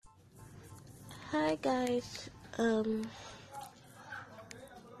Hi guys. I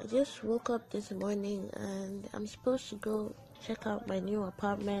just woke up this morning and I'm supposed to go check out my new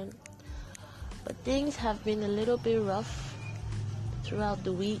apartment, but things have been a little bit rough throughout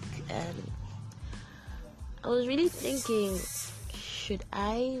the week, and I was really thinking, should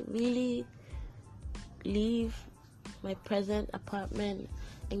I really leave my present apartment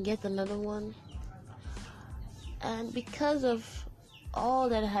and get another one? And because of all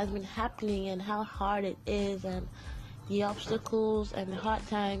that has been happening and how hard it is and the obstacles and the hard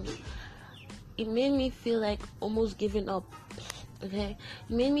times, it made me feel like almost giving up. Okay,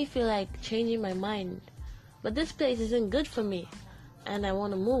 it made me feel like changing my mind, but this place isn't good for me and I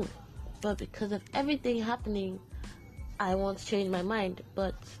want to move. But because of everything happening, I want to change my mind,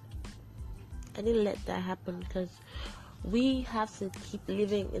 but I didn't let that happen because we have to keep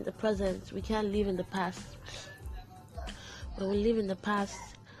living in the present. We can't live in the past. When we live in the past,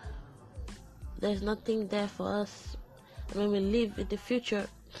 there's nothing there for us. And when we live in the future,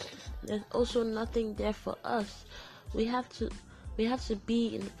 there's also nothing there for us. We have to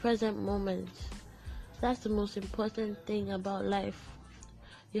be in the present moment. That's the most important thing about life.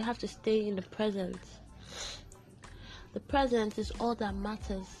 You have to stay in the present. The present is all that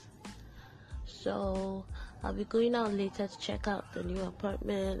matters. So I'll be going out later to check out the new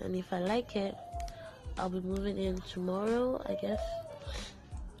apartment, and if I like it, I'll be moving in tomorrow, I guess.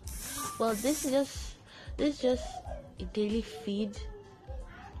 Well, this is just a daily feed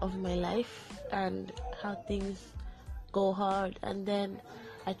of my life and how things go hard, and then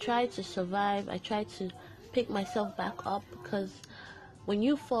I try to survive. I try to pick myself back up, because when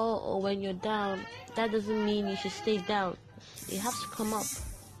you fall or when you're down, that doesn't mean you should stay down. You have to come up.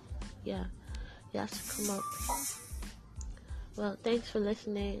 Yeah, you have to come up. Well, thanks for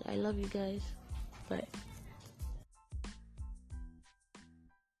listening. I love you guys. Bye.